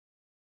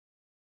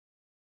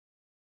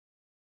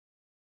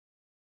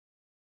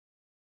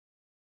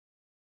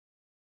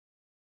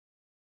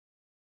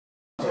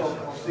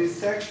of this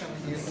section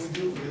is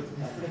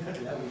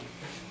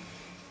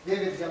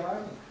David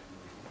Gamarnik,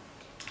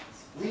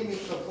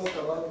 limits of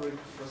local algorithm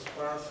for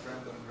sparse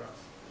random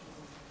graphs.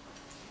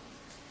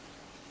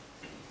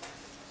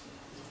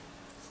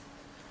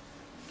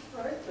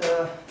 All right,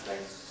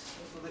 thanks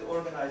to the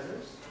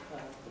organizers,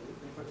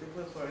 in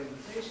particular for our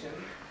invitation.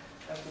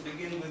 I have to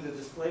begin with a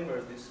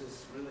disclaimer. This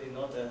is really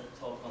not a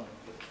talk on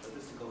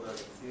statistical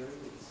learning theory.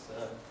 It's,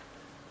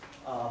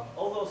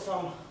 although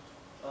some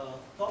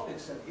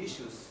topics and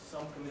issues,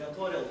 some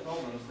combinatorial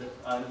problems that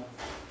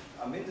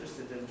I'm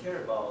interested and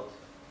care about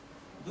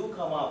do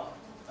come up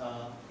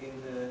in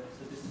the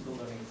statistical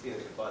learning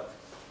theory, but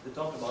they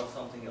talk about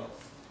something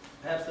else.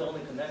 Perhaps the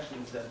only connection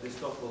is that this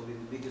talk will be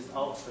the biggest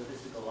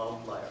statistical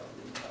outlier of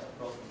the entire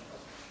problem.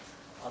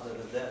 Other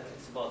than that,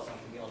 it's about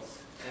something else.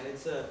 And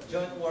it's a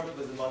joint work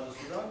with the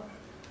Madhusudan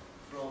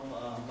from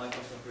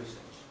Microsoft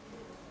Research.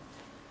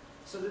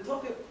 So the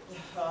topic,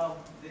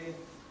 the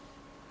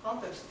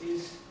context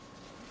is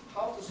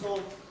how to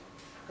solve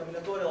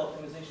combinatorial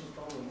optimization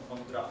problem on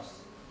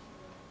graphs.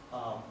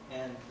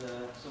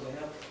 So we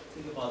have to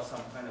think about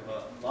some kind of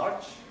a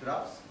large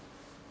graphs,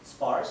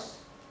 sparse,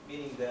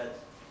 meaning that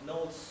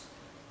nodes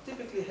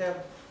typically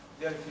have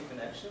very few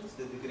connections,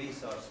 the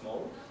degrees are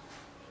small.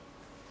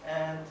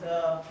 And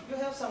you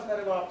have some kind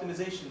of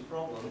optimization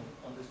problem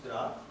on this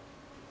graph.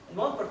 And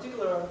one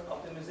particular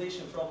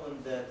optimization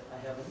problem that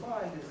I have in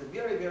mind is a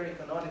very, very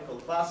canonical,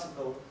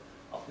 classical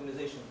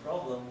optimization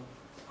problem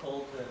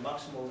called the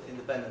maximal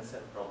independent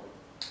set problem.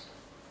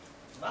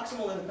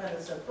 Maximal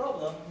independent set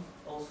problem,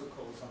 also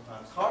called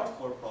sometimes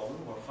hardcore problem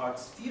or hard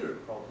sphere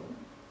problem,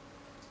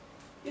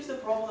 is the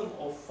problem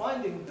of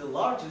finding the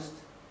largest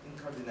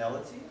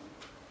incardinality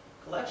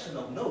collection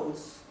of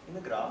nodes in a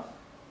graph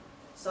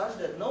such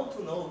that no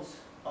two nodes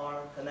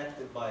are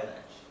connected by an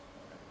edge.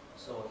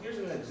 So here's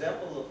an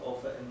example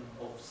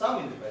of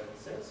some independent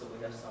set. So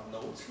we have some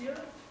nodes here,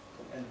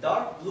 and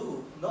dark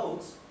blue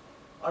nodes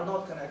are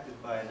not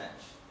connected by an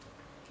edge.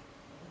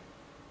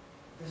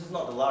 This is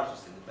not the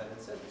largest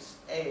independent set, it's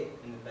a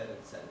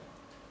independent set.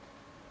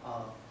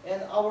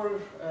 And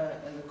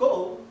the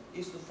goal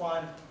is to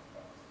find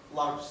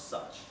large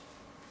such.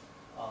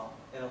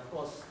 And of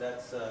course,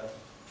 it's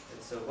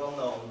a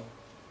well-known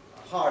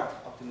hard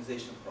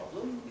optimization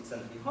problem. It's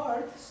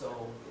NP-hard,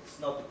 so it's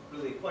not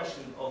really a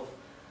question of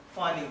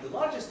finding the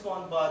largest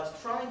one,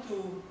 but trying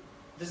to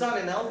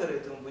design an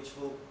algorithm which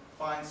will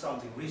find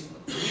something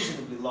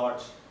reasonably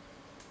large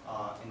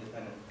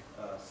independent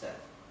set.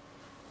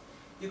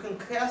 You can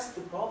cast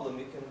the problem,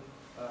 you can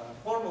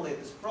formulate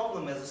this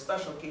problem as a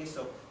special case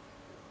of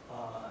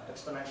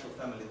exponential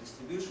family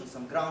distribution,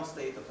 some ground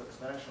state of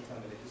exponential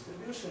family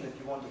distribution. If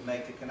you want to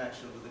make a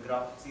connection with the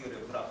theory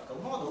of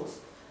graphical models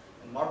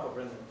and Markov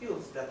random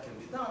fields, that can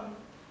be done.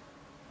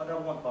 But I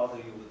won't bother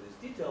you with these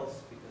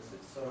details because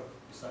it's sort of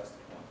besides the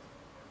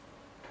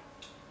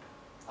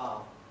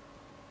point.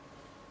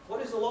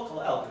 What is a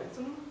local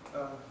algorithm?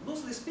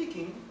 Loosely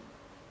speaking,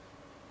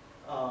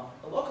 a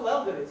local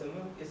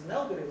algorithm is an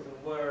algorithm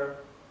where,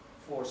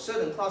 for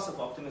certain class of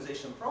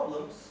optimization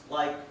problems,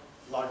 like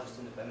largest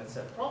independent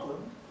set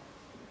problem,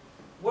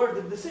 where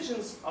the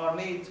decisions are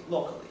made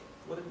locally.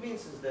 What it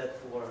means is that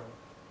for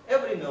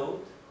every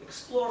node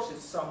explores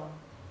some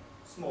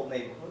small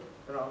neighborhood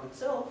around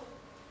itself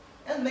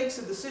and makes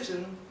a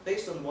decision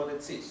based on what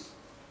it sees.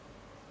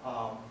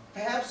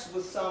 Perhaps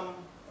with some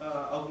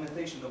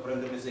augmentation of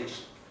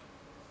randomization.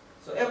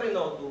 So every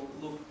node will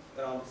look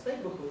around this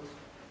neighborhood,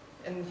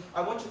 and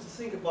I want you to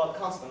think about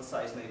constant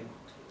size neighborhood.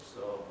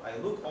 So I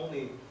look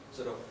only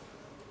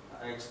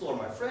I explore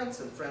my friends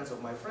and friends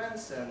of my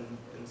friends and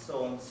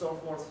so on and so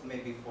forth,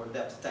 maybe for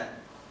depth 10.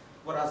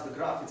 Whereas the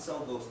graph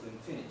itself goes to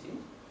infinity.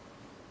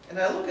 And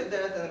I look at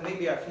that and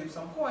maybe I flip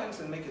some coins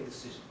and make a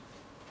decision.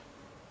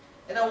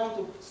 And I want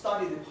to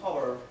study the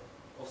power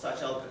of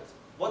such algorithms.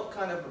 What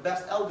kind of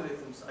best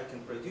algorithms I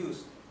can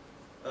produce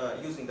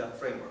using that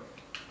framework.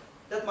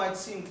 That might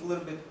seem a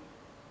little bit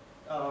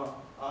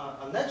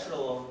unnatural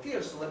or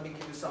unclear, so let me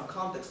give you some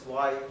context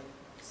why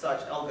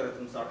such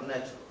algorithms are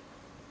natural.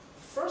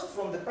 First,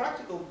 from the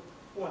practical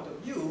point of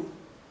view,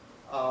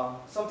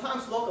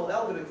 sometimes local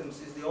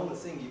algorithms is the only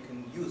thing you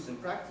can use in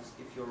practice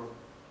if your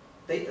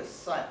data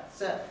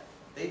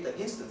data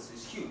instance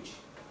is huge.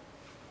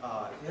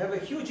 If you have a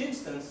huge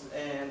instance,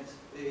 and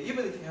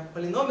even if you have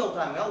polynomial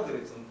time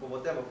algorithm for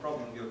whatever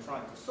problem you're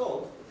trying to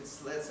solve, if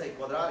it's, let's say,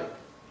 quadratic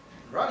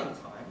running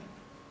time,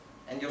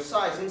 and your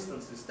size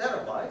instance is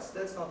terabytes,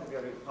 that's not a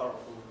very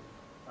powerful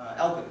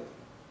algorithm.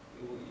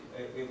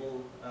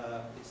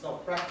 It's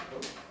not practical.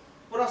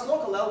 Whereas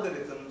local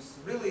algorithms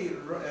really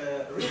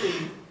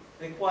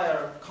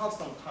require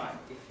constant time.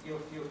 If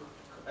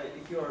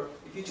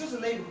you choose a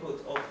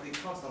neighborhood of the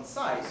constant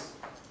size,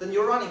 then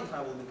your running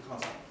time will be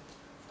constant.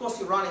 Of course,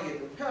 you're running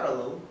it in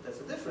parallel, that's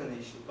a different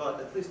issue, but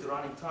at least the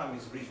running time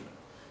is reasonable.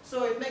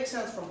 So it makes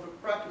sense from a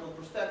practical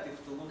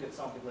perspective to look at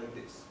something like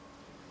this.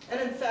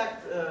 And in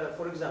fact,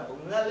 for example,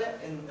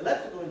 in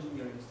electrical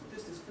engineering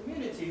statistics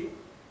community,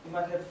 you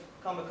might have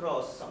come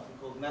across something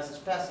called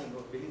message passing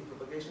or belief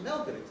propagation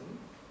algorithm,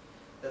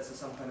 That's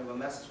some kind of a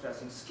message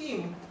passing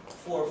scheme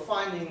for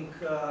finding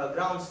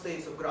ground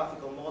states of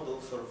graphical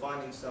models or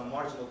finding some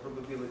marginal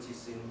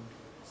probabilities in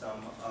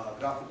some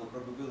graphical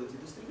probability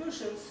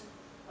distributions.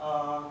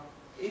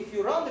 If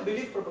you run the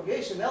belief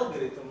propagation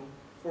algorithm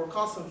for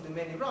constantly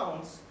many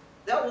rounds,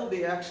 that will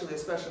be actually a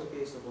special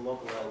case of a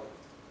local algorithm.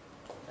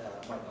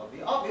 Might not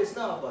be obvious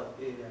now, but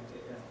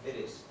it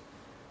is.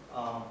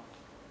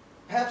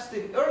 Perhaps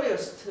the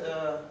earliest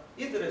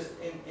interest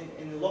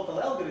in local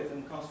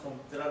algorithm comes from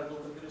theoretical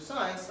computer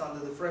science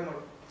under the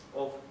framework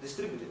of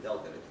distributed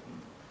algorithm,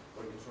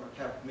 where you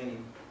have many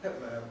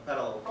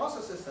parallel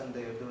processes and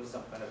they're doing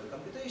some kind of a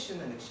computation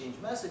and exchange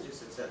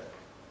messages, etc.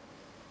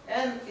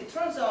 And it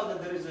turns out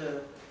that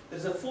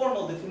there's a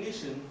formal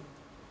definition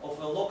of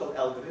a local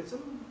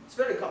algorithm. It's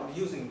very common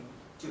using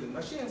Turing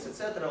machines,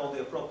 etc., all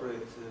the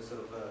appropriate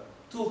sort of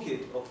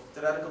toolkit of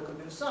theoretical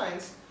computer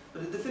science,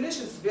 but the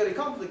definition is very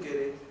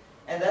complicated.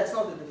 And that's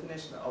not the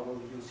definition I will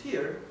use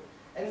here.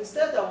 And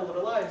instead, I will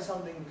rely on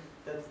something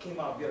that came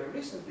out very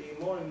recently,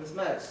 more in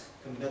mathematics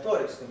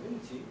combinatorics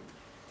community,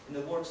 in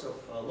the works of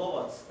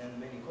Lovatz and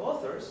many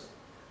co-authors,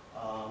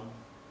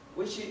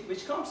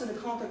 which comes in the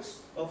context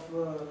of,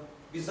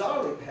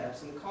 bizarrely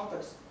perhaps, in the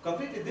context,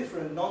 completely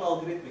different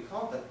non-algorithmic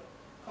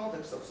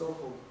context of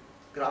so-called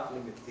graph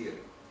limit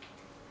theory.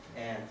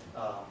 And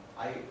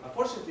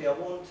unfortunately,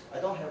 I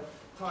don't have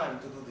time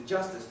to do the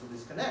justice to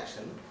this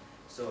connection.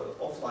 So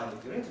offline,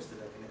 if you're interested,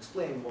 I can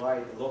explain why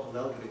the local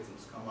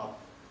algorithms come up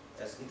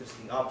as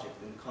interesting object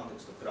in the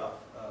context of graph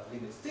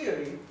limits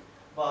theory.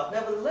 But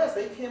nevertheless,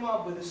 they came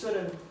up with a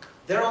certain,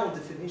 their own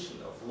definition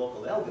of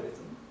local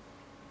algorithm.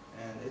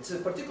 And it's a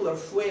particular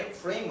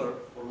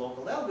framework for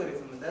local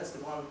algorithm, and that's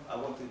the one I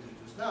want to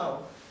introduce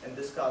now and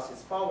discuss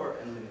its power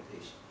and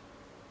limitation.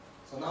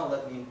 So now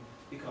let me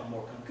become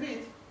more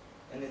concrete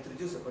and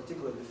introduce a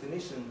particular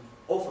definition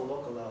of a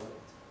local algorithm.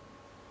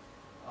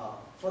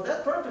 For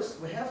that purpose,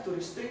 we have to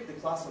restrict the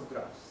class of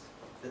graphs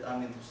that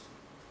I'm interested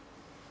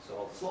in. So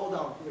I'll slow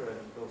down here and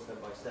go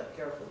step by step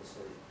carefully so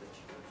that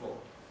you can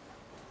follow.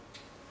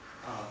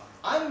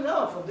 I'm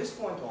now, from this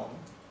point on,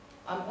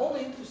 I'm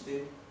only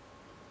interested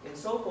in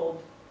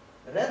so-called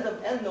random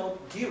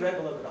n-node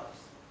deregular graphs.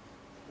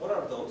 What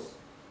are those?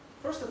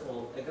 First of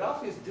all, a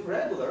graph is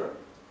deregular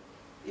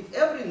if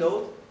every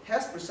node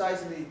has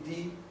precisely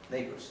d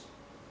neighbors.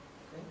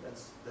 Okay,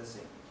 that's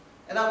it.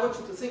 And I want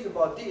you to think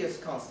about d as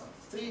constant.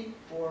 3,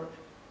 4,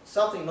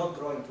 something not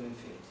growing to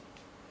infinity.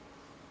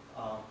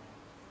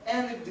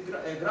 And if the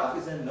graph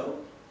is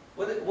n-node,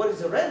 what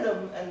is a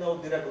random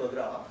n-node deregular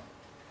graph?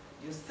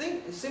 You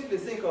simply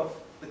think of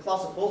the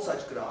class of all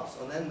such graphs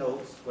on n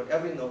nodes, where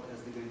every node has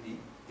degree d,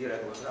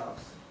 deregular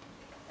graphs,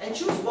 and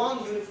choose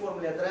one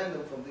uniformly at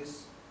random from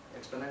this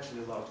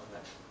exponentially large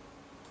collection.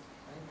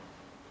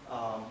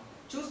 Right?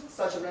 Choose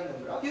such a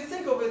random graph. You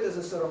think of it as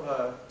a sort of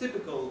a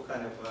typical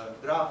kind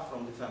of graph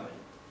from the family.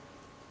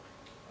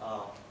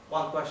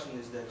 One question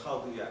is that how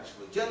do you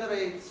actually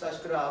generate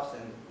such graphs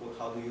and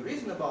how do you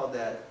reason about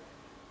that?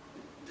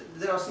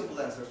 There are simple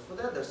answers for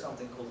that. There's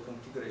something called a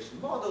configuration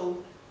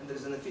model, and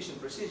there's an efficient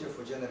procedure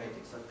for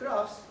generating such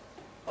graphs,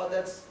 but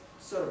that's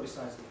sort of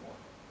besides the point.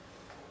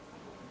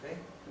 Okay?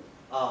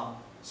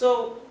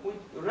 So we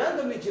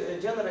randomly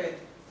generate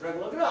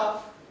regular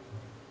graph,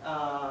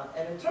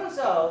 and it turns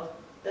out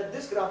that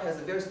this graph has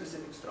a very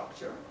specific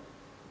structure.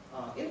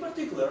 In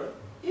particular,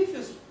 if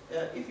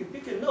you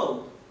pick a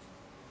node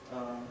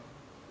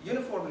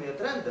uniformly at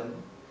random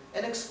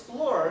and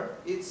explore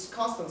its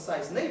constant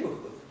size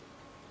neighborhood,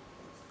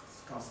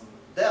 it's constant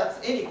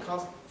depth,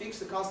 fix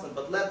the constant,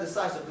 but let the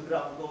size of the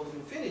graph go to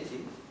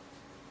infinity,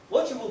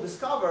 what you will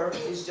discover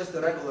is just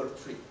a regular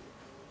tree.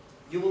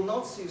 You will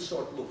not see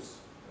short loops.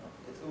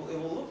 It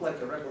will look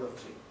like a regular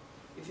tree.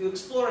 If you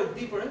explore it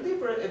deeper and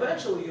deeper,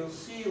 eventually you'll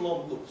see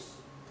long loops.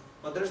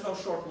 But there's no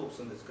short loops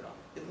in this graph.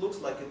 It looks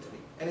like a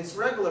tree. And it's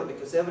regular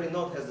because every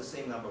node has the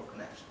same number of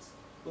connections.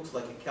 Looks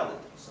like a Kelly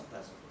tree,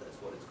 sometimes that's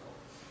what it's called.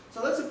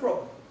 So that's a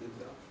problem with this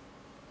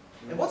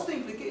graph. And what's the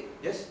implication?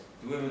 Yes?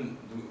 Do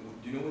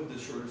you know what the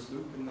shortest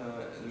loop in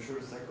the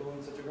shortest cycle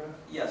in such a graph?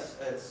 Yes,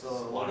 it's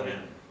log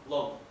n.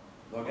 Log.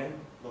 Log n?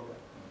 Log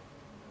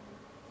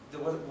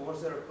n.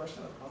 Was there a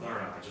question or comment?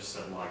 No, I just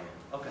said log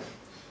n. Okay.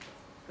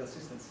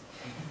 Consistency.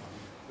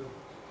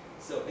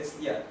 So it's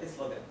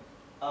log n.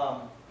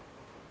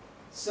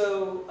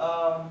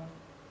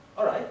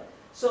 All right.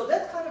 So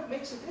that kind of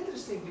makes it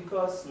interesting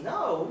because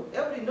now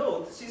every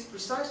node sees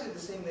precisely the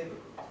same neighborhood.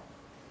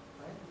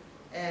 Right?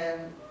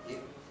 And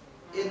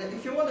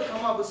if you want to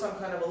come up with some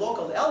kind of a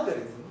local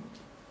algorithm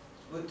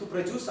to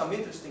produce some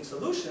interesting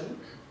solution,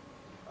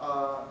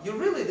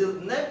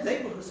 the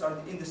neighborhoods are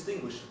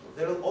indistinguishable.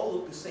 They'll all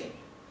look the same.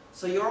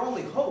 So your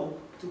only hope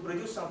to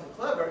produce something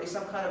clever is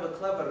some kind of a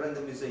clever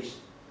randomization.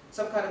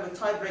 Some kind of a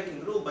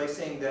tie-breaking rule by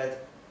saying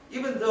that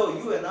even though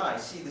you and I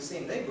see the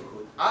same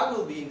neighborhood, I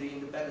will be in the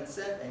independent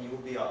set and you will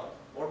be out,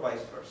 or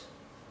vice versa.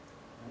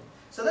 Right?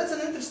 So that's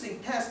an interesting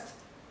test.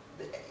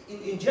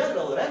 In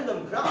general,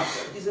 random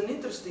graph is an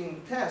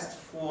interesting test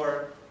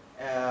for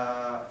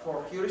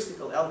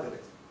heuristical algorithm.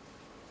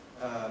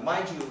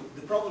 mind you,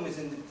 the problem is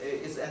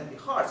empty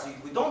hard, so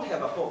we don't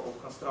have a hope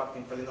of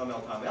constructing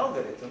polynomial time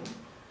algorithm.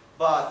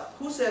 But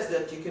who says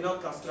that you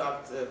cannot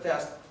construct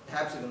fast,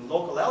 perhaps even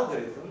local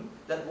algorithm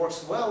that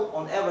works well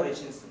on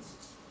average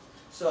instances?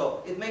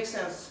 So it makes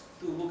sense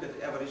to look at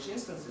average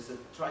instances and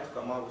try to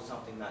come out with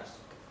something nice.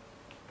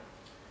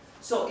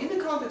 So in the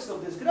context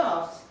of these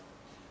graphs,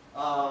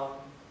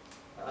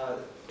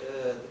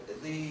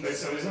 Wait,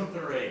 so isn't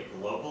there a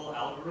global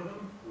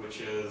algorithm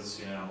which is,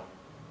 you know,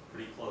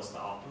 pretty close to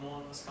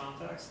optimal in this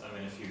context? I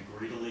mean, if you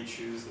greedily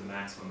choose the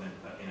maximum,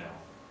 you know,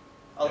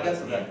 I'll get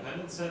to the that.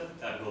 independent set,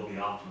 that will be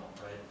optimal,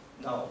 right?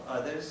 No,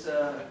 there's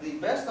the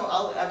best. No,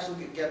 I'll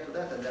actually get to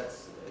that, and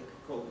that's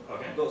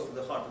Okay. goes to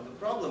the heart of the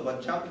problem.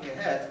 But jumping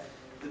ahead,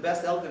 the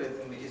best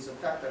algorithm is a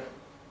factor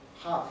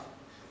half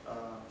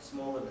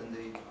smaller than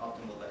the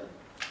optimal value.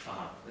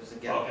 There's a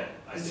gap. Okay,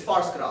 I In see.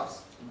 sparse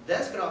graphs.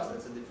 Dense graphs,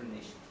 that's a different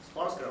issue.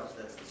 Sparse graphs,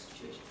 that's the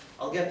situation.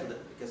 I'll get to that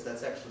because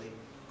that's actually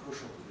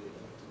crucial to the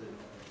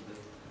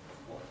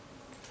point.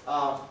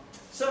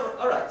 So,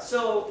 all right.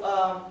 So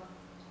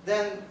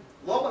then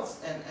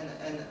Lobatz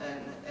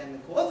and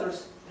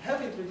co-authors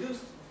have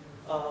introduced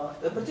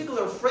a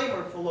particular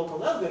framework for local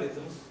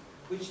algorithms,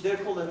 which they're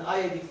called an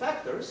IID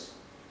factors.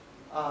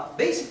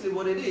 Basically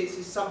what it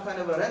is some kind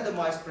of a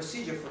randomized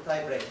procedure for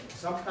tie breaking,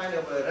 some kind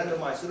of a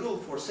randomized rule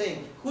for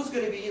saying who's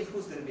going to be in,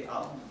 who's going to be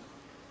out.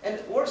 And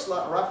it works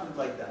roughly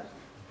like that.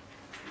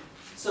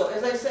 So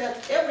as I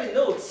said, every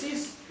node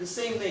sees the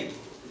same neighborhood.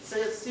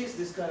 It sees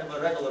this kind of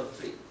a regular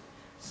tree.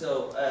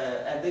 So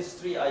and this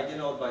tree I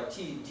denote by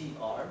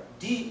TDR.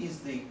 D is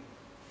the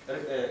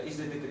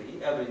degree.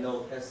 Every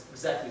node has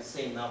exactly the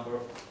same number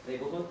of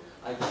neighborhood.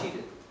 I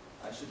cheated.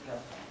 I should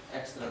have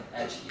extra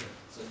edge here.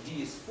 So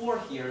D is 4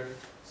 here.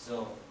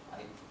 So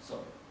I was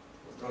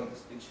drawing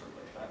this picture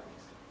by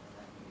backwards.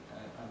 I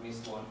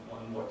missed one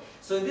more.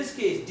 So in this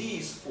case, D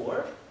is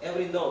 4.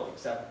 Every node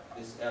except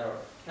this error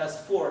has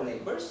 4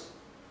 neighbors.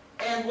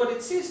 And what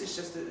it sees is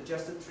just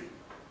a tree.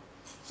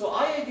 So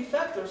IID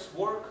factors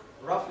work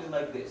roughly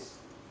like this.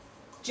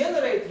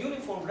 Generate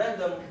uniform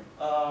random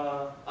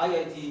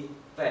IID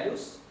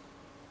values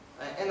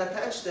and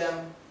attach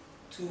them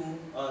to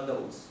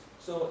nodes.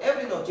 So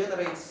every node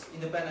generates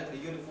independently,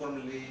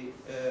 uniformly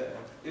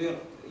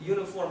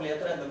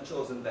at random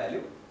chosen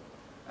value.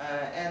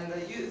 And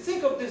you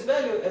think of this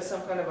value as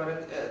some kind of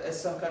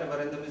a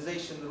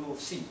randomization rule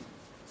of C,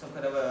 some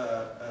kind of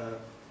a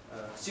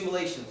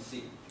simulation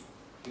C,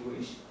 if you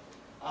wish.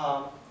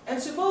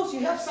 And suppose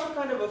you have some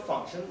kind of a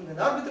function, an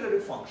arbitrary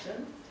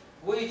function,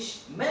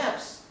 which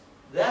maps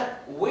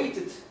that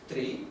weighted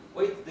tree,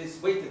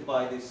 weighted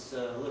by this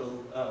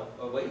little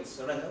weights,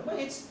 random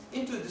weights,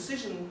 into a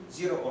decision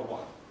 0 or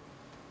 1.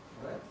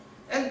 Right?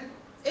 And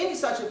any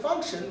such a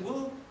function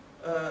will,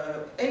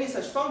 any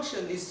such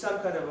function is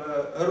some kind of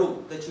a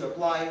rule that you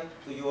apply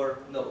to your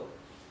node.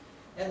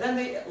 And then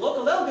the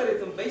local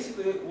algorithm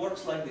basically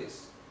works like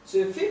this. So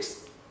you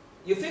fix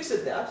a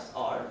depth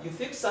R, you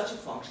fix such a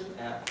function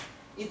f.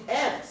 It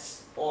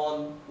acts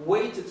on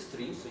weighted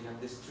tree, so you have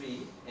this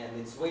tree, and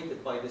it's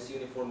weighted by this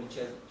uniformly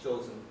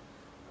chosen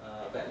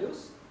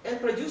values, and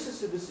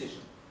produces a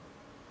decision.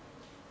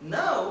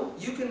 Now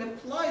you can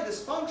apply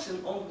this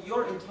function on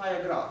your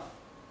entire graph.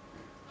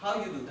 How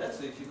you do that?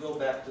 So if you go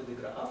back to the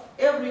graph,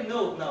 every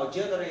node now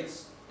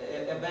generates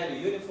a value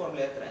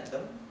uniformly at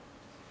random.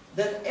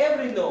 Then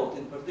every node,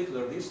 in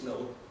particular this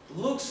node,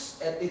 looks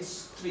at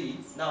its tree.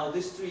 Now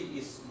this tree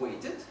is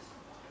weighted,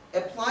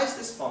 applies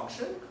this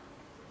function,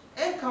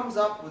 and comes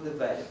up with a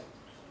value.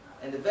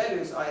 And the value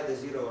is either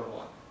 0 or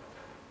 1.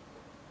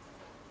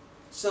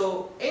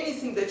 So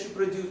anything that you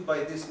produce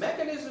by this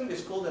mechanism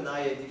is called an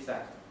IID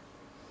factor.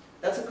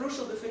 That's a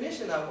crucial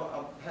definition.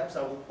 Perhaps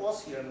I will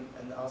pause here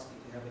and ask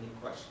if you have any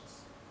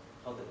questions,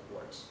 how that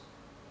works.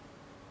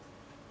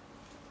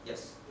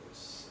 Yes?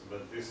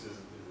 But this is,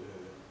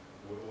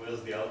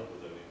 where's the output?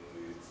 I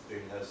mean, it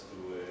still has to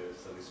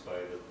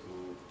satisfy the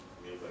two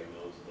nearby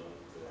nodes don't.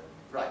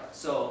 Right.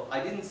 So I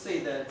didn't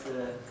say that.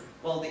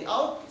 Well,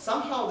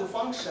 somehow the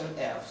function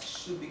f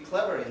should be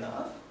clever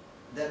enough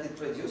that it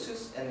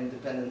produces an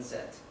independent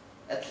set,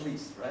 at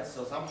least, right?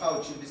 So somehow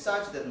it should be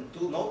such that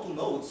no two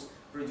nodes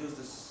produce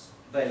this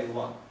value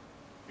 1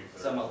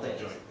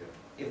 simultaneously,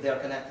 if they are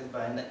connected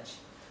by an edge.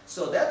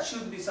 So that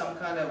should be some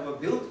kind of a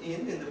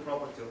built-in the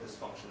property of this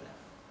function f.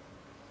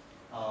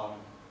 Other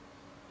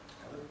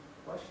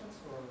questions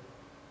or?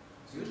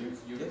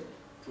 You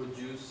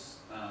produce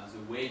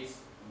the weights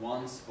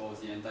once for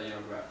the entire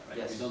graph, right?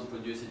 Yes. You don't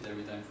produce it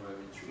every time for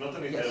every tree. Not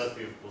an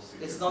iterative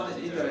procedure. It's not an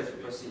iterative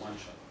It's procedure. one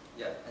shot.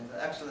 Yeah, and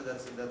actually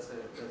that's a good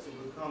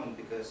comment,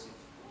 because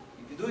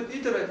if you do it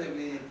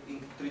iteratively, it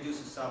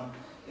introduces some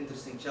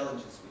interesting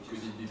challenges. Which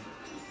is, It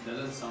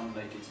doesn't sound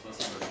like it's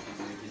possible to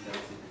do it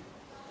iteratively.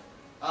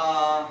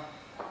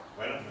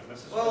 Why not?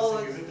 Message Well,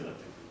 passing is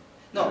iterative.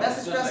 no, No, message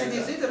it's not passing like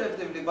is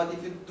iteratively, but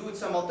if you do it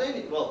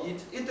simultaneously, well,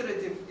 it's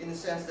iterative in the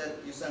sense that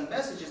you send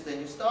messages, then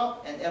you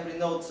stop, and every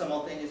node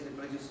simultaneously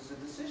produces a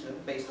decision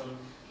based on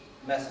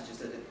messages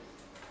that it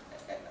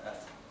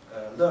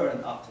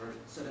learned after a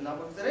certain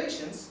number of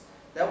iterations.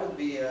 That would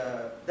be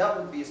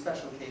a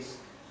special case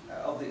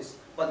of this.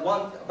 But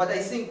I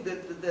think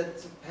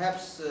that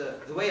perhaps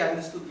the way I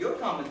understood your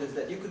comment is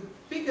that you could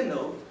pick a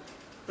node,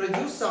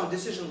 produce some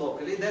decision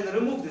locally, then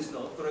remove this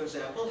node, for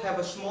example, have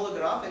a smaller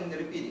graph and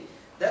repeat it.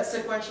 That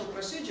sequential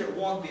procedure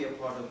won't be a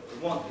part of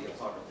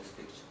this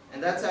picture.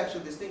 And that's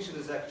actually, distinction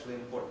is actually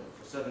important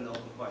for certain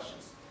open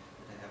questions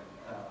that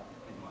I have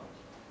in mind.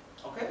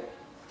 Okay?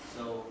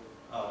 So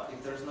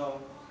if there's no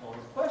more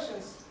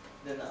questions,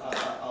 then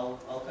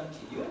I'll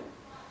continue.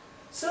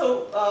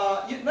 So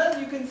then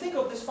you can think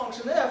of this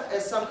function f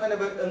as some kind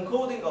of an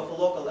encoding of a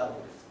local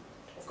algorithm.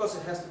 Of course,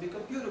 it has to be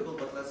computable,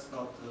 but let's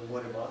not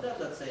worry about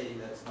that. Let's say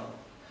that's not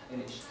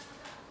an issue.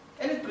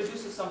 And it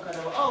produces some kind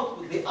of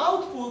output. The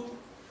output,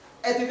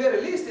 at the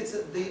very least, it's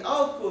the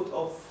output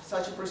of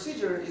such a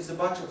procedure is a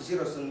bunch of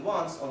zeros and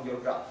ones on your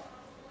graph.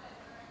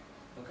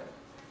 Okay.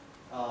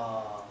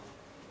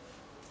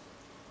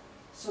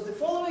 So the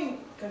following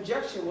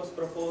conjecture was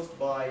proposed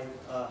by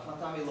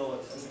Hatami,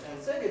 Lowitz,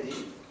 and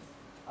Szegedy.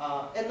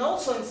 And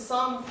also in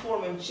some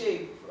form and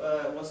shape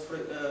was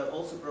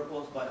also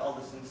proposed by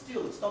Aldous and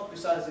Steele. It's not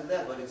precisely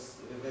that, but it's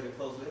very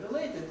closely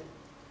related.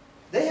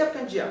 They have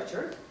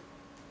conjectured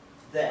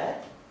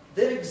that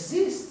there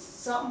exists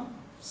some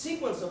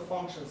sequence of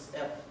functions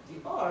f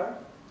dr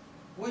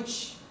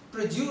which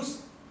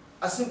produce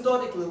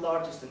asymptotically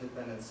largest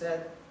independent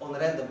set on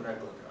random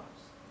regular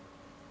graphs.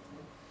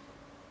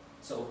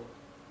 So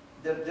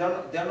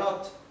they're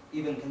not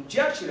even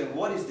conjecturing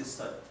what is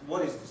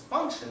this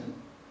function.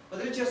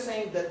 But they're just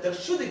saying that there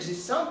should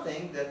exist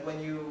something that when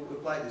you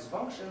apply this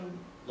function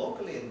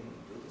locally and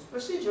do this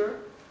procedure,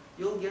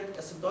 you'll get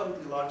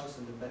asymptotically largest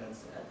independent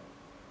set.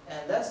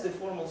 And that's the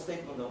formal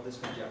statement of this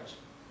conjecture.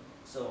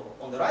 So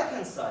on the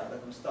right-hand side,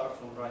 let me start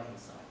from the right-hand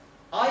side.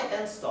 I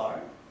n star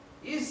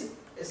is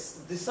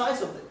the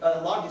size of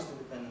the largest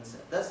independent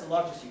set. That's the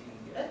largest you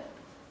can get,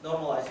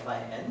 normalized by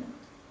n.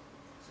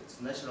 So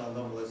it's natural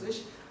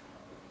normalization.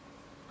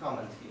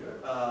 Comment here.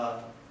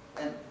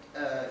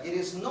 It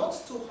is not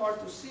too hard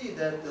to see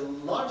that the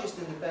largest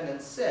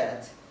independent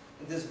set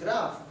in this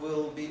graph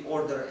will be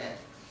order n.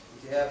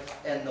 If you have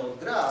n-node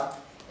graph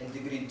in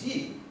degree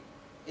d,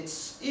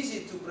 it's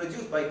easy to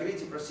produce by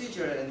greedy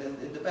procedure an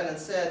independent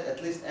set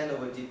at least n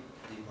over d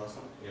plus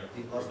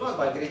 1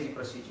 by greedy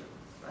procedure.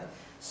 Right?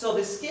 So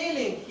the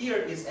scaling here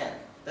is n.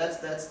 That's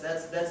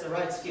the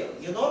right scale.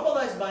 You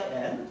normalize by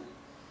n,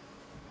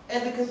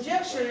 and the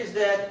conjecture is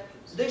that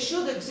there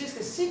should exist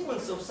a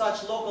sequence of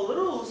such local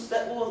rules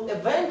that will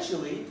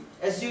eventually,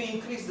 as you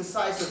increase the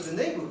size of the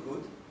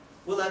neighborhood,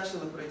 will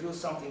actually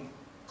produce something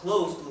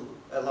close to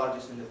a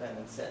largest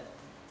independent set.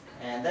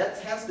 And that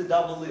has the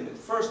double limit.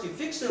 First, you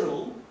fix a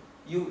rule,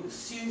 you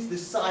seize the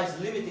size,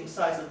 limiting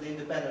size of the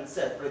independent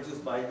set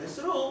produced by this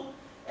rule,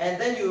 and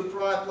then you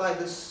apply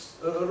this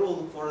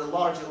rule for a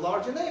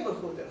larger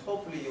neighborhood, and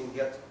hopefully you'll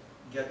get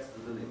to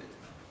the limit.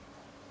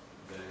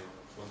 The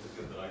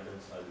quantity on the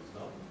right-hand side is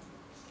known?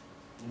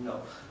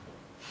 No,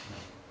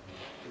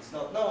 it's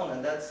not known,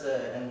 and that's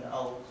and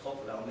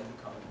hopefully I'll make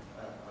a comment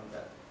on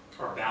that.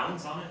 Are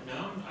bounds on it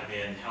known? I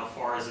mean, how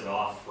far is it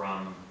off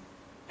from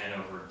n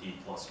over d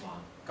plus 1?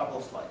 Couple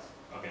of slides.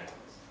 Okay.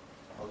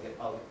 I'll get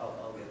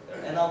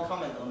there, and I'll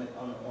comment on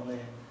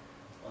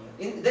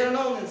it. They're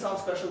known in some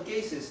special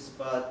cases,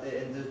 but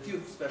in the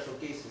few special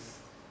cases,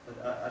 but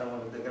I don't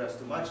want to digress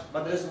too much.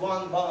 But there's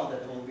one bound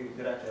that will be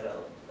directly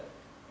relevant to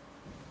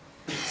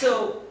that.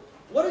 So,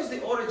 what is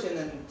the origin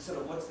and sort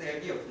of what's the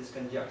idea of this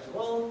conjecture?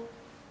 Well,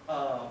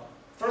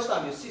 first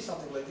time you see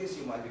something like this,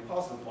 you might be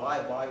puzzled. Why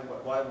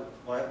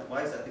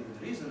is that even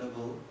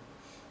reasonable?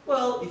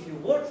 Well, if you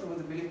work with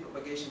a belief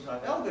propagation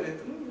type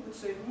algorithm, you would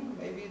say,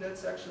 maybe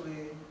that's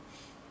actually,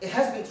 it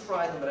has been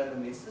tried on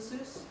random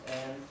instances,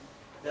 and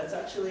that's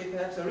actually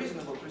perhaps a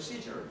reasonable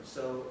procedure.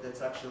 So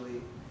that's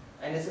actually,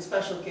 and it's a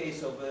special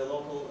case of a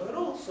local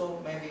rule,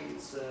 so maybe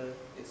it's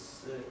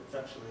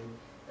actually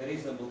a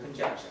reasonable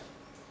conjecture.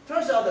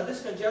 Turns out that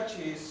this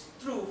conjecture is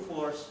true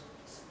for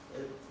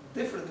a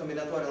different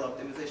combinatorial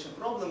optimization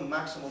problem,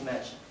 maximal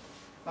matching.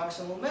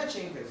 Maximal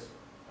matching, as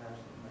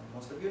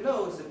most of you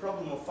know, is the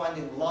problem of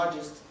finding the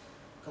largest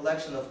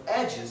collection of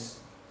edges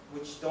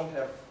which don't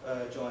have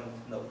joined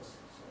nodes.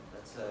 So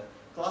that's a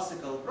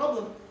classical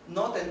problem,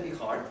 not NP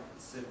hard.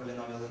 It's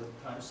polynomial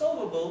time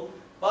solvable,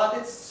 but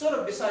it's sort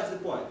of besides the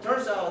point.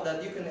 Turns out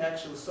that you can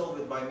actually solve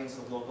it by means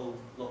of local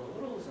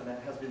rules, and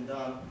that has been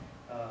done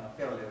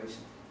fairly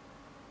recently.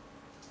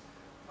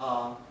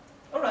 All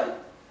right.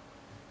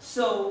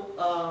 So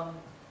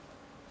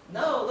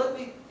now let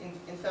me,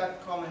 in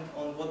fact, comment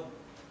on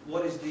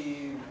what is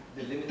the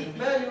limiting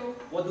value.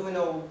 What do we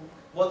know?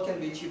 What can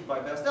be achieved by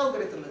best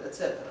algorithm,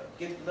 etc.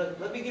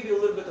 Let me give you a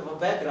little bit of a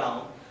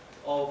background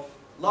of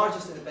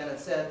largest independent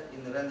set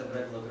in the random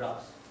regular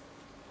graphs.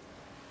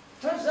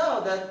 Turns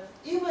out that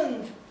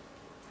even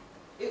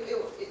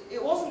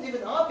it wasn't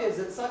even obvious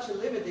that such a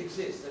limit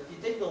exists. If you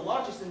take the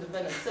largest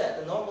independent set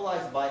and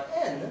normalize by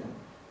n,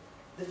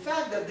 the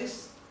fact that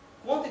this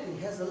quantity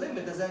has a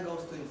limit as n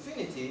goes to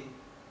infinity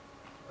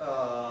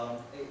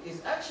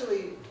is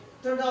actually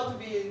turned out to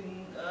be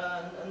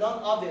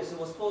non-obvious. It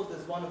was posed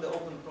as one of the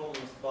open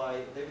problems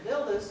by David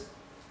Elders,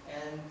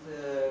 and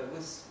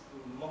with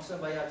Mohsen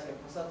Bayati and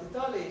Passat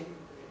Itali,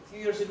 a few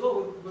years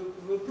ago,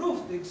 we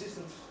proved the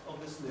existence of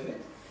this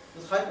limit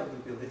with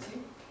hypermobility.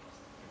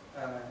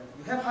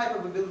 You have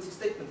hypermobility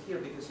statement here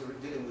because you're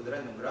dealing with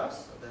random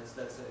graphs. So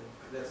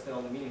that's the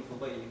only meaningful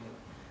way you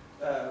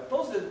can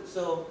pose it.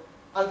 So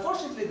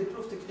unfortunately, the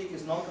proof technique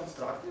is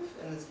non-constructive,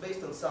 and it's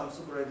based on some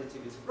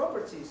superadditivity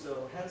property.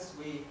 So hence,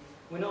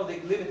 we know the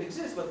limit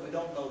exists, but we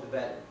don't know the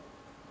value.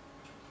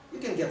 You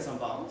can get some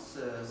bounds,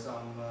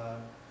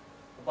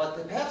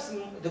 but perhaps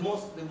the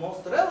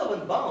most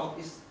relevant bound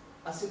is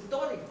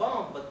asymptotic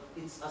bound, but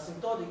it's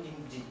asymptotic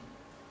in D.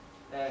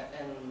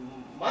 And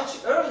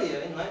much earlier,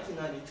 in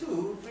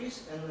 1992,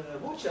 Fries and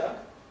Vucak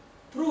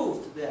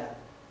proved that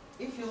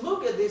if you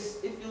look at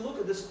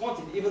this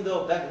quantity, even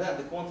though back then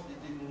the quantity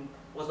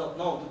was not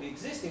known to be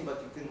existing,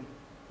 but you can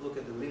look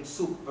at the lim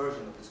sup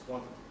version of this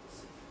quantity.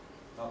 It's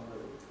not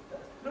really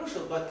that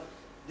crucial, but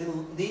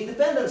the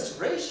independence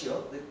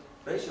ratio, the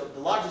ratio of the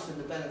largest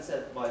independent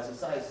set by the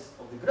size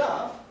of the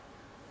graph,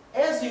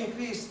 as you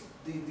increase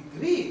the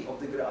degree of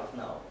the graph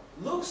now,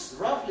 looks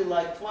roughly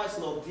like twice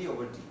log D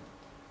over D.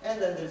 And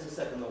then there's a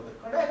second order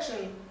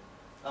correction,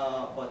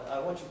 but I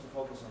want you to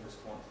focus on this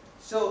quantity.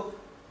 So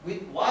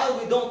while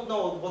we don't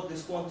know what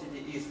this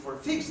quantity is for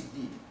fixed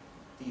D,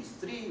 D is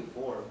 3,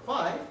 4,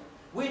 5,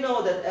 we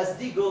know that as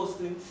D goes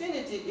to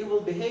infinity, it will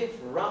behave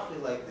roughly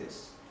like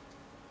this.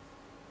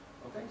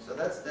 Okay, so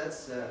that's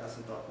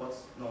asymptotic,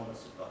 what's known as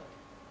asymptotic.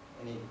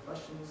 Any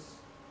questions?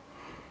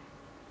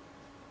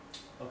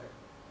 Okay.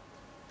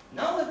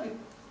 Now let me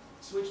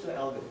switch to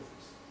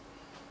algorithms.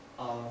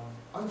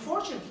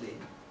 Unfortunately,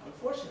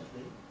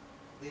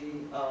 the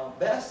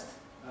best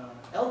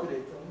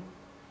algorithm,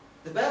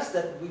 the best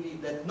that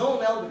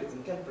known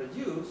algorithm can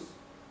produce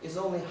is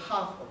only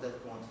half of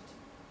that quantity.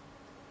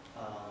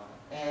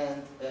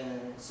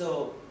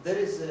 So there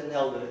is an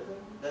algorithm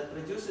that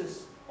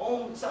produces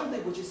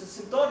something which is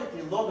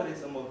asymptotically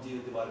logarithm of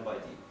d divided by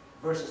d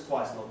versus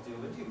twice log d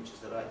over d, which is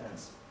the right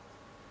answer.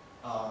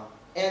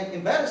 And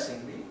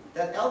embarrassingly,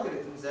 that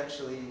algorithm is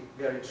actually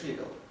very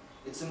trivial.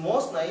 It's the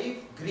most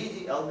naive,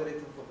 greedy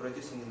algorithm for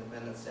producing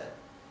independent set.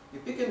 You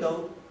pick a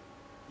node,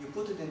 you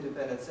put it in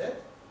independent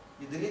set,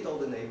 you delete all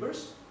the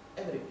neighbors,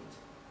 and repeat.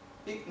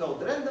 Pick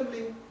node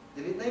randomly,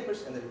 delete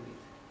neighbors, and repeat.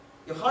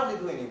 You hardly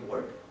do any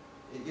work.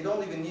 You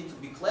don't even need to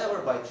be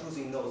clever by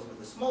choosing nodes with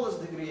the smallest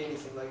degree,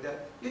 anything like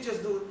that. You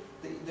just do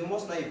the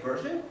most naive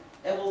version,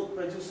 and will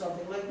produce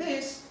something like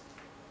this.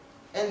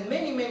 And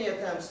many, many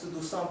attempts to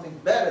do something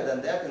better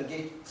than that and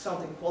get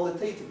something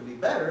qualitatively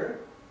better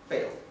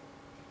failed.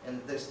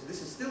 And this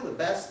is still the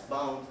best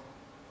bound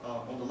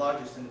on the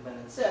largest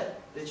independent set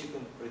that you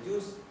can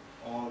produce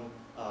on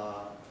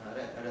a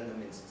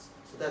random instance.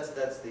 So that's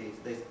the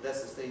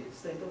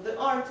state of the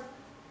art.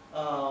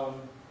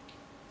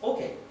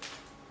 Okay.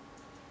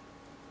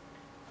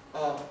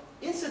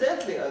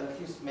 Incidentally,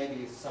 here's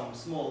maybe some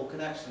small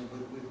connection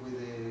with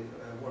the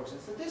works in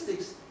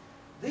statistics.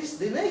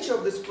 The nature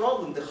of this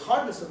problem, the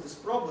hardness of this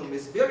problem,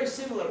 is very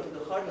similar to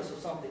the hardness of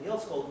something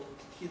else called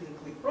hidden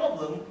clique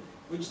problem,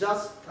 which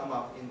does come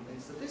up in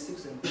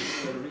statistics, and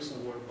a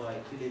recent work by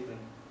Philippe and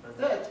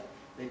Bertet.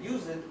 They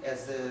use it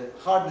as a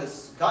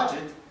hardness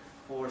gadget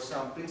for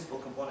some principal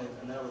component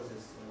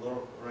analysis and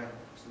lower rank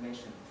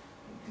approximation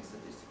in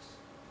statistics.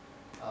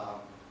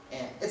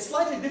 And it's a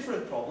slightly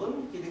different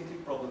problem. Hidden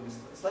clique problem is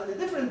slightly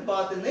different,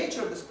 but the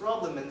nature of this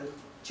problem and the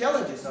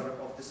challenges are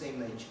of the same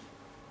nature.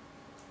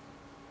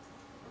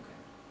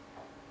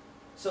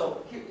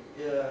 So,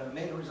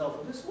 main result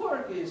of this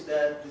work is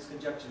that this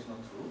conjecture is not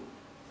true.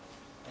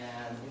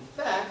 And in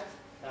fact,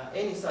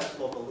 any such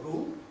local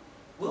rule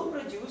will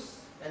produce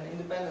an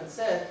independent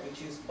set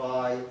which is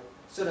by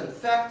certain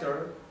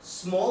factor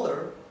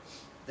smaller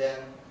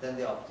than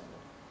the optimal.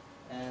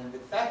 And the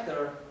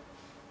factor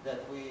that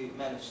we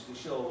managed to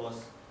show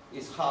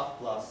is half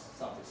plus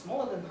something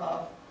smaller than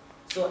half.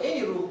 So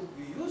any rule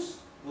you use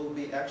will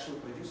be actually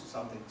produce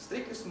something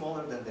strictly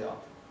smaller than the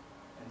optimal.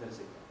 And that's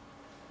it.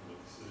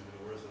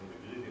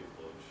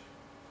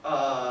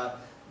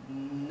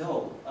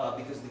 No,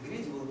 because the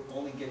greedy will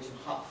only get you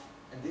half,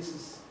 and this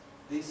is.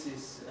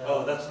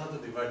 Oh, that's not the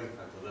dividing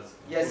factor. That's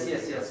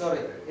yes. Sorry,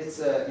 it's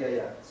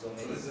yeah. So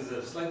this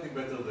is slightly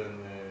better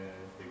than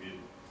the greedy.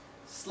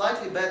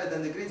 Slightly better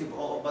than the greedy,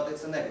 but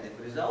it's a negative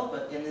result.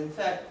 And in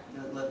fact,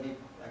 let me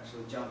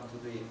actually jump to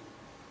the.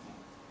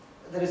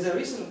 There is a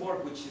recent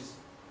work which is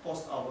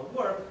post our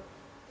work,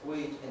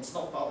 which it's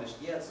not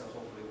published yet, so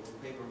hopefully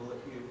the paper will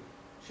appear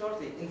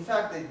shortly. In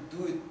fact, they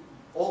do it.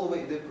 All the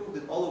way, they proved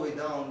it all the way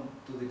down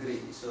to the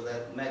greedy, so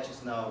that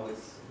matches now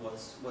with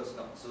what's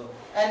not. So,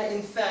 and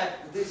in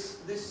fact, this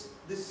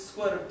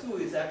square root 2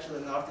 is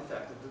actually an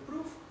artifact of the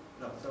proof.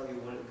 And I'll tell you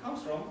where it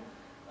comes from.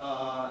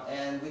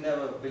 And we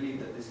never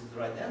believed that this is the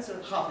right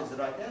answer. Half is the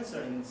right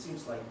answer, and it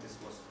seems like this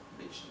was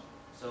reached now.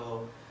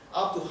 So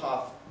up to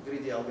half,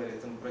 greedy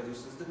algorithm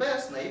produces the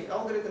best naive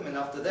algorithm, and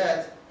after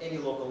that, any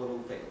local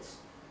rule fails.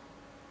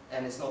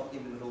 and it's not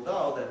even ruled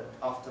out that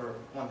after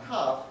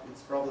 1/2,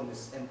 its problem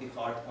is NP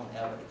hard on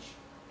average.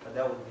 But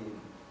that would be,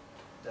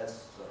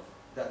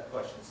 that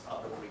question is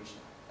out of reach,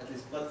 at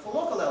least. But for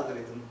local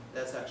algorithm,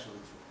 that's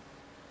actually true.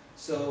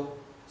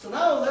 So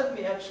now let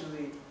me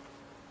actually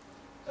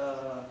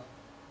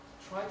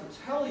try to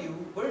tell you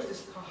where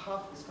this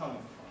half is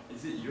coming from.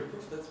 Is it your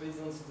proof that's based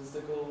on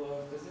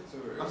statistical physics,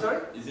 or I'm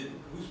sorry? Is it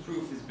whose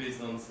proof is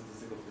based on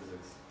statistical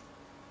physics?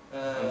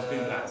 On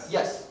spin pass?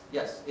 Yes,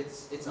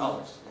 it's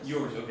ours. Yes.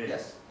 Yours, okay.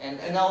 Yes,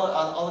 and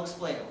I'll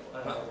explain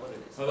what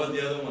it is. How about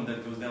the other one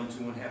that goes down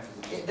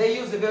 2.5? They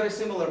use a very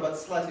similar but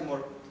slightly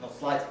more,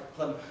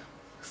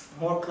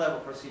 more clever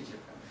procedure.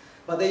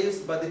 But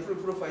the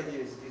proof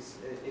idea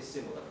is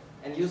similar.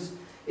 And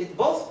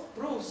both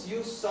proofs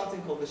use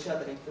something called the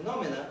shattering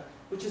phenomena,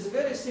 which is a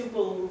very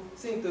simple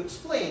thing to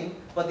explain,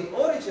 but the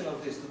origin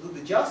of this, to do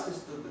the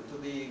justice to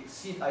the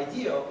seed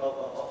idea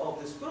of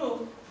this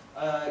proof,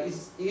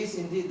 is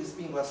indeed the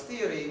spin glass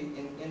theory,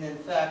 and in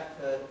fact,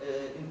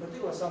 in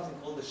particular, something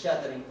called the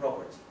shattering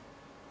property.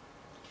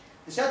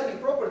 The shattering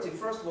property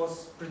first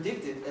was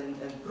predicted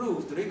and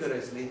proved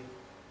rigorously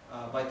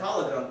by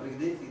Talleyrand,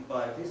 predicted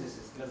by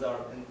physicists Mazar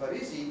and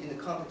Parisi in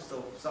the context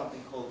of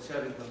something called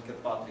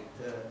Sherrington-Kirkpatrick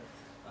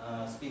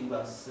spin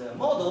glass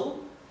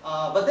model.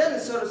 But then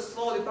it sort of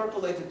slowly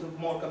percolated to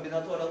more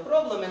combinatorial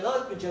problem, and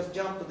let me just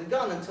jump to the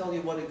gun and tell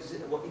you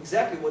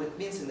exactly what it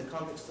means in the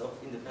context of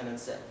independent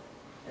set.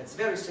 And it's a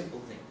very simple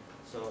thing.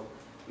 So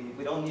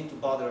we don't need to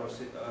bother,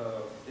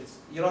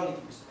 you don't need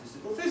to be a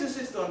statistical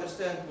physicist to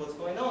understand what's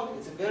going on.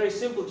 It's a very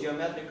simple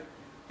geometric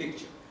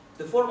picture.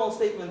 The formal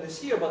statement is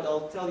here, but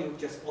I'll tell you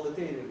just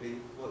qualitatively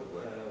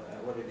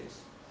what it is.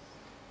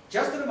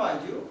 Just to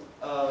remind you,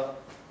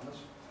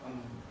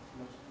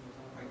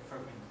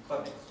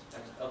 Five minutes.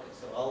 Okay,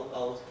 so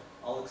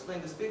I'll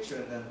explain this picture,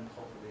 and then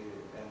hopefully,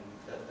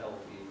 that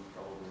will be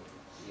probably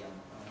the end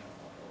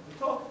of the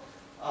talk.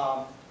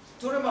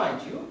 To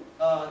remind you,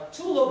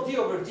 2 log d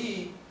over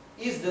d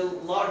is the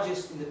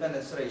largest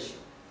independence ratio.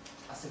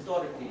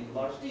 Asymptotically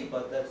large d,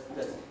 but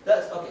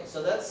that's okay.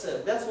 So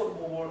that's what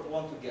we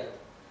want to get.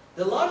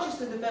 The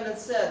largest independent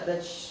set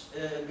that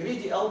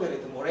greedy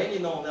algorithm or any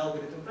known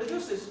algorithm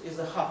produces is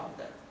a half of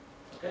that.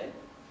 Okay,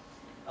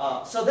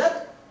 so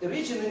that the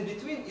region in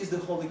between is the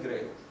holy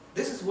grail.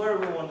 This is where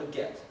we want to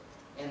get,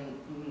 and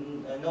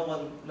no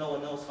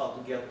one knows how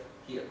to get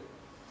here.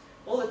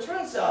 Well, it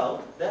turns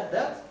out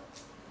that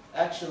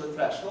actual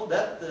threshold,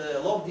 that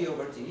log d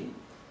over d,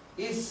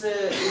 is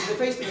the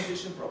phase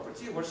transition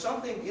property where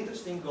something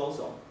interesting goes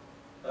on.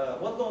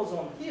 What goes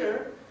on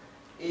here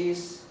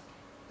is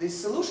the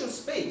solution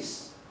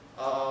space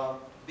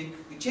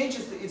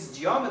changes its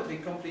geometry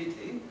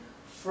completely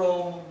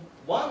from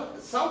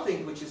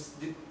something which is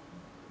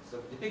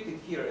depicted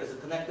here as a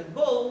connected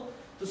ball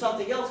to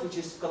something else which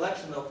is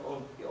collection of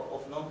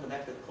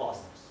non-connected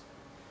clusters.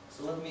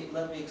 So let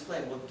me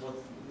explain what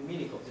the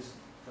meaning of these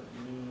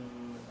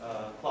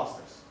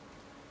clusters,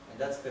 and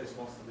that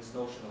corresponds to this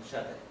notion of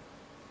shattering.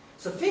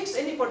 So fix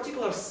any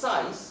particular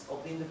size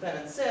of the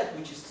independent set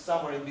which is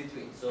somewhere in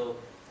between. So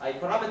I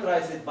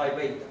parameterize it by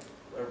beta,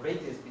 where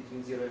beta is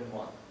between 0 and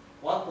 1.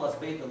 1 plus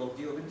beta log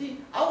d over d.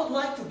 I would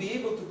like to be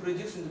able to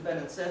produce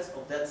independent sets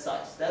of that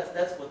size.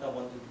 That's what I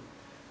want to do.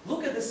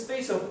 Look at the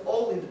space of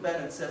all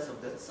independent sets of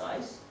that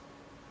size.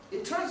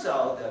 It turns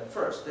out that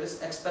first, there's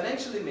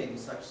exponentially many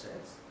such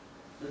sets.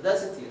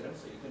 That's a theorem,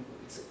 so you can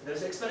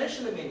there's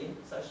exponentially many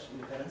such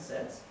independent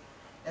sets,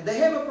 and they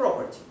have a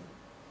property.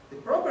 The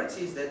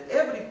property is that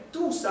every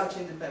 2 such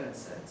independent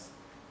sets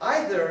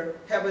either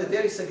have a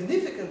very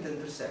significant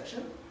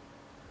intersection,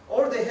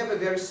 or they have a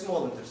very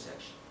small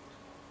intersection,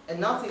 and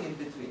nothing in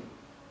between.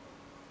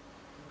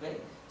 Okay,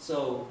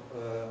 so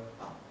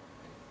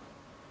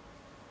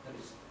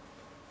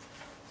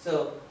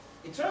so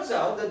it turns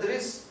out that there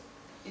is,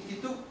 if you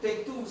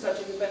take 2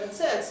 such independent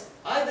sets,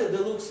 either they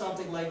look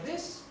something like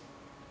this,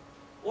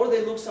 or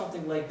they look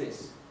something like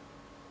this.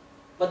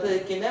 But they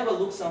can never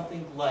look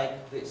something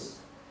like this.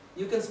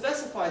 You can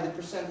specify the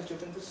percentage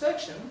of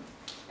intersection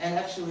and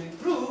actually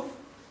prove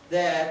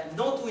that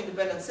no 2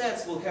 independent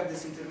sets will have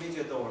this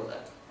intermediate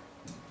overlap.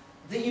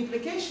 The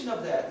implication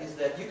of that is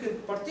that you can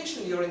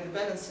partition your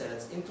independent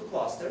sets into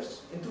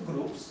clusters, into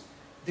groups,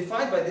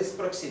 defined by this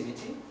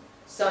proximity,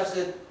 such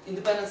that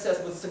independent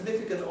sets with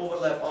significant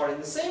overlap are in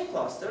the same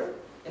cluster,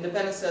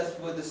 independent sets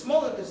with a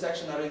small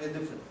intersection are in a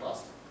different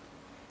cluster.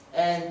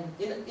 And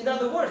in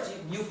other words,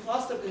 you've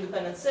clustered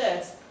independent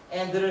sets,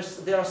 and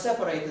they are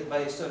separated by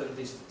a certain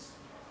distance.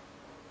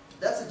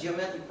 That's a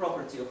geometric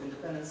property of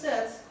independent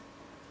sets,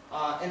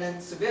 and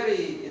it's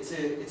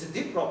a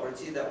deep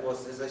property that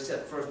was, as I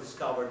said, first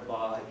discovered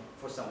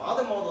for some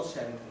other models,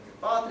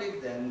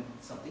 Sherrington-Kirkpatrick, then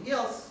something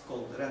else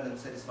called random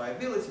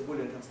satisfiability,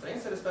 Boolean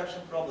constraint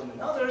satisfaction problem,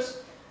 and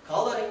others,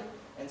 coloring,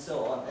 and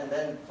so on, and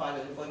then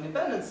finally for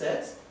independent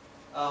sets.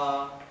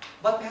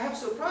 But perhaps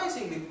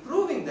surprisingly,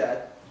 proving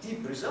that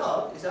deep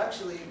result is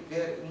actually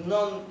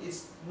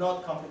it's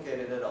not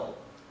complicated at all.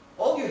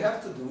 All you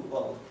have to do,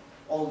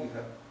 all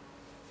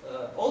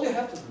you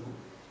have to do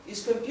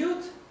is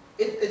compute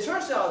it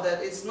turns out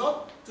that it's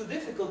not too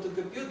difficult to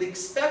compute the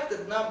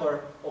expected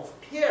number of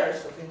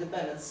pairs of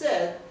independent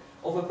set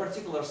of a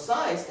particular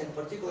size and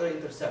particular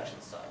intersection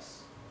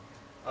size.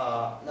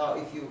 Now,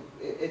 if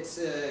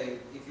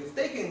you've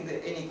taken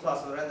any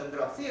class of random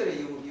graph theory,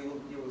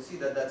 you will see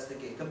that that's the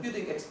case.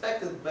 Computing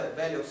expected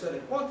value of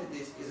certain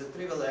quantities is a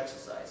trivial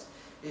exercise.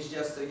 It's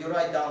just you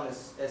write down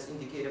as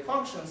indicator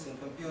functions and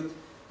compute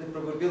the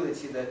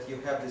probability that you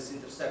have this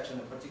intersection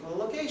in a particular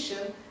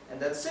location, and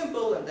that's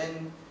simple, and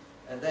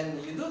then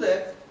you do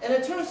that. And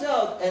it turns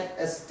out, and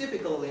as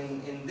typical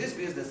in this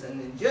business and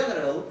in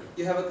general,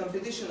 you have a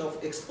computation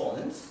of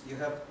exponents. You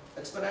have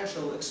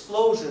exponential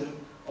explosion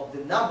of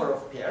the number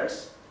of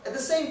pairs. At the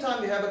same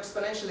time, you have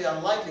exponentially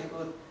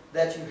unlikelihood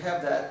that you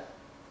have that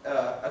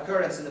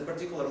occurrence in a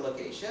particular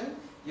location.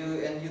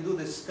 And you do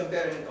this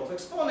comparing of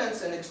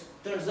exponents, and it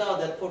turns out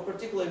that for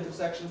particular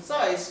intersection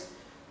size,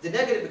 the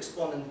negative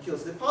exponent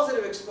kills the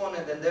positive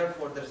exponent, and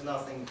therefore there's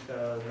nothing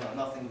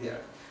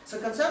there. So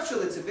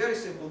conceptually, it's a very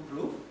simple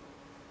proof,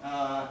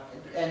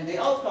 and the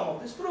outcome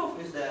of this proof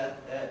is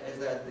that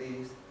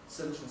the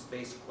solution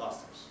space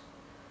clusters.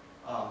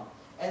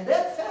 And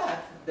that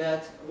fact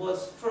that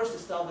was first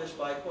established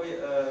by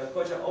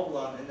Koja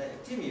Oblan and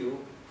Timiu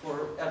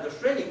for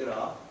Erdős-Renyi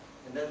graph,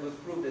 and then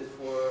we've proved it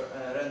for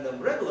random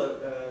regular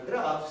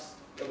graphs.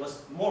 There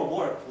was more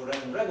work for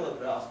random regular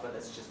graphs, but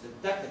it's just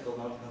a technical,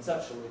 not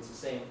conceptually, it's the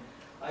same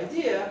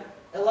idea,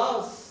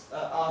 allows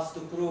us to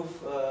prove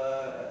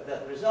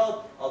that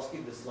result. I'll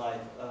skip the slide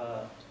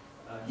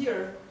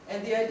here.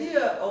 And the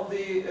idea of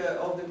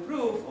the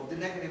proof of the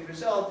negative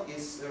result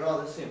is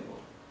rather simple.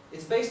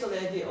 It's based on the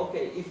idea,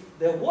 okay, if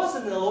there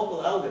wasn't a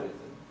local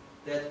algorithm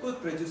that could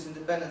produce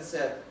independent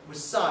set with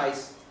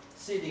size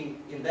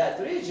sitting in that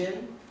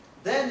region,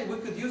 then we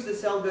could use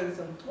this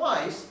algorithm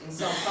twice in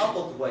some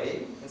coupled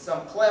way, in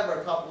some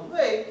clever coupled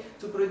way,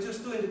 to produce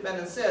two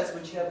independent sets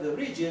which have the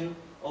region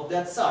of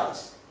that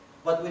size.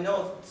 But we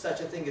know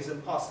such a thing is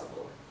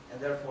impossible, and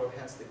therefore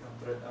hence the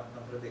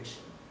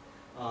contradiction.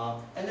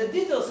 And the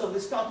details of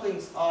these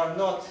couplings are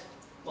not,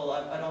 well,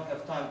 I don't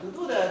have time to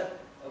do that,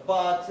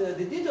 but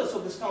the details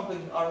of this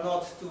coupling are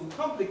not too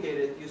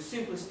complicated. You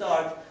simply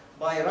start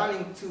by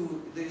running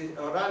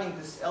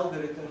this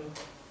algorithm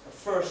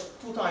first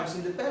 2 times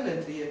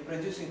independently and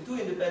producing 2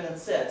 independent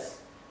sets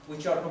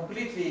which are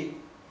completely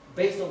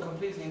based on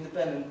completely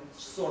independent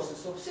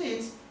sources of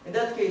seeds. In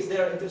that case,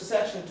 their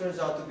intersection turns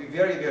out to be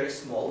very, very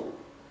small.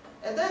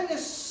 And then you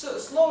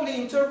slowly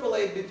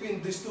interpolate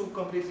between these 2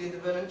 completely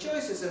independent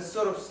choices and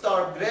sort of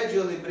start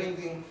gradually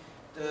bringing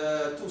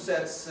the 2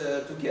 sets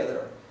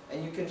together.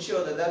 And you can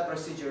show that that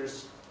procedure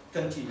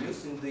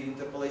continues in the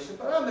interpolation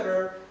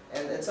parameter,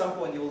 and at some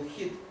point you will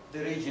hit the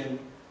region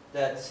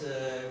that's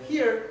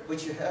here,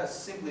 which you have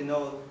simply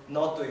know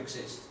not to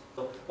exist.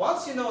 So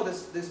once you know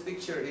this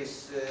picture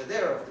is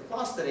there of the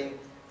clustering,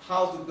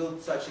 how to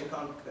build such a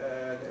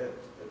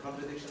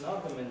contradiction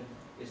argument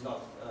is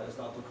not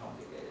too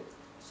complicated.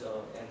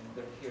 So, and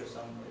here are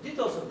some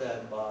details of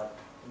that, but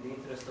in the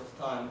interest of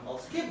time, I'll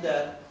skip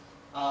that.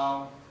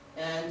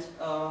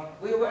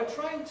 We were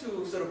trying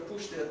to sort of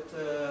push that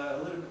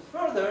a little bit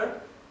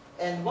further,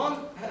 and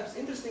one perhaps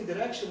interesting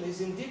direction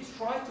is indeed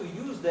try to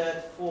use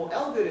that for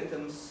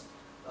algorithms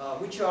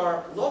which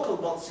are local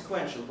but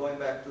sequential, going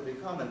back to the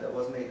comment that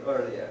was made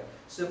earlier.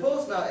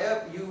 Suppose now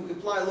you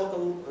apply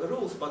local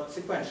rules but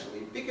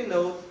sequentially. Pick a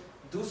node,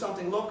 do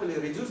something locally,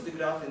 reduce the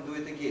graph, and do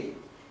it again.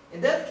 In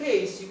that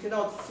case, you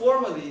cannot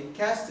formally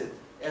cast it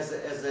as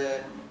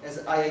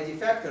IID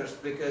factors,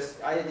 because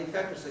IID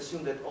factors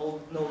assume that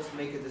all nodes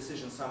make a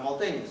decision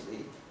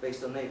simultaneously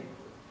based on neighborhood.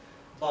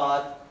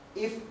 But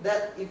if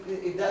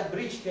that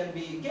bridge can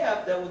be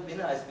gapped, that would be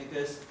nice,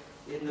 because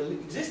in the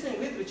existing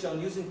literature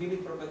on using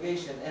belief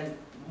propagation and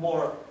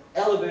more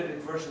elevated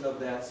version of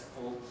that,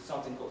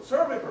 something called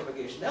survey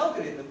propagation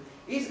algorithm,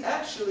 is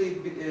actually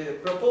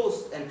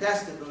proposed and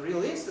tested on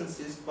real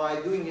instances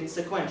by doing it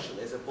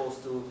sequentially as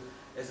opposed to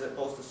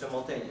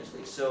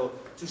simultaneously. So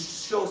to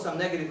show some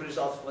negative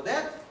results for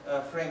that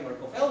framework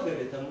of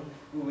algorithm,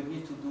 we would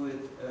need to do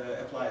it,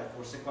 apply it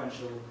for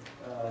sequential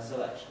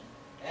selection.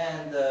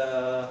 And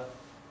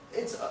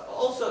it's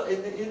also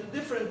in a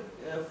different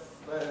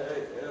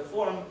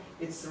form.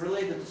 It's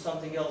related to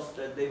something else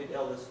that David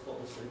Ellis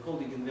calls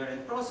coding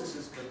invariant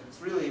processes, but it's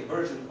really a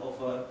version of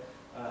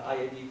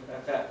IID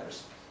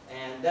factors.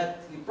 And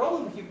that the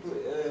problem he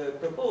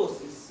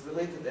proposed is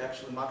related to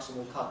actually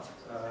maximal cut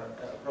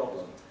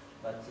problem.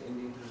 But in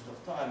the interest of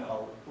time,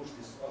 I'll push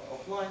this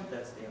offline.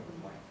 That's the end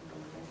of my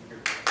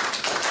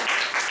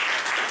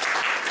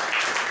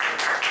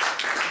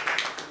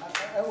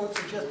I would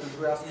suggest that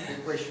we ask the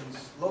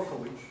questions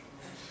locally,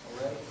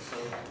 all right? So,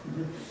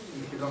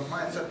 if you don't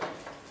mind, so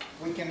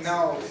we can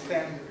now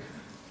thank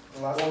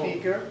the last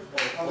speaker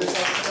of this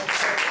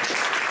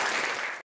afternoon.